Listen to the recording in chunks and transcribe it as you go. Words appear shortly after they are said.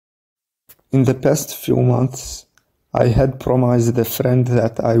In the past few months, I had promised a friend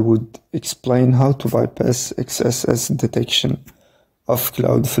that I would explain how to bypass XSS detection of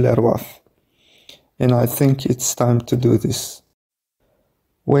Cloudflare WAF, and I think it's time to do this.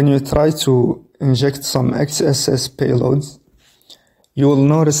 When you try to inject some XSS payloads, you will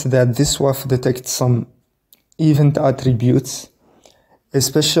notice that this WAF detects some event attributes,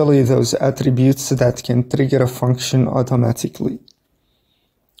 especially those attributes that can trigger a function automatically.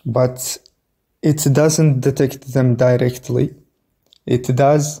 But it doesn't detect them directly. It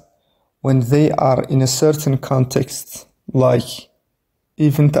does when they are in a certain context, like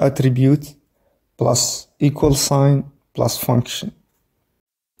event attribute plus equal sign plus function.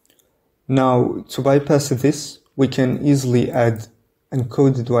 Now, to bypass this, we can easily add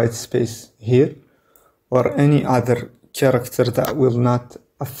encoded whitespace here or any other character that will not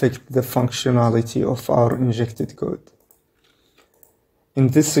affect the functionality of our injected code. In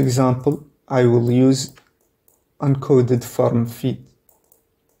this example, I will use uncoded form feed.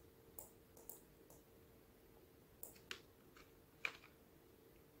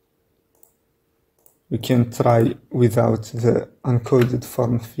 We can try without the uncoded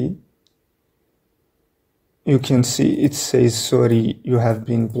form feed. You can see it says, sorry, you have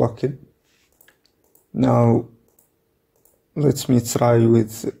been blocked. Now, let me try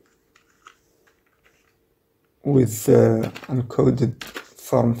with the uncoded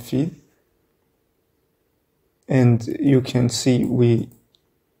form feed. And you can see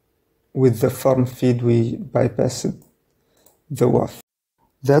with the form feed, we bypassed the WAF.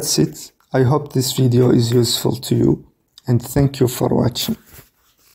 That's it. I hope this video is useful to you, and thank you for watching.